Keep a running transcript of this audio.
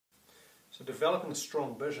So developing a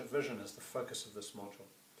strong vision is the focus of this module.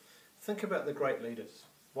 Think about the great leaders.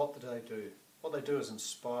 What do they do? What they do is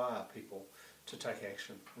inspire people to take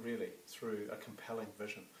action, really, through a compelling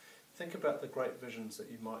vision. Think about the great visions that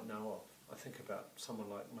you might know of. I think about someone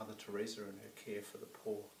like Mother Teresa and her care for the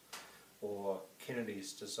poor, or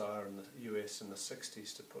Kennedy's desire in the US in the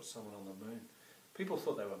 60s to put someone on the moon. People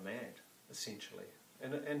thought they were mad, essentially.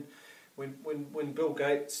 And when Bill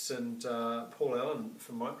Gates and Paul Allen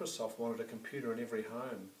from Microsoft wanted a computer in every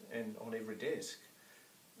home and on every desk,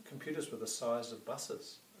 computers were the size of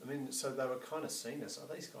buses. I mean, so they were kind of seen as,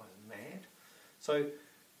 are these guys mad? So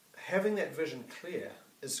having that vision clear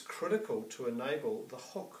is critical to enable the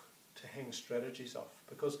hook to hang strategies off,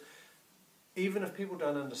 because even if people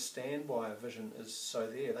don't understand why a vision is so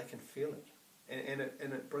there, they can feel it. And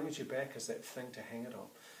it brings you back as that thing to hang it on.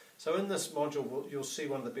 So in this module, you'll see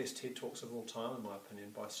one of the best TED Talks of all time, in my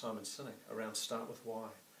opinion, by Simon Sinek, around Start With Why.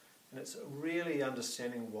 And it's really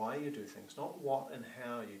understanding why you do things, not what and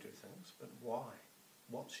how you do things, but why.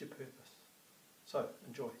 What's your purpose? So,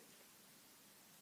 enjoy.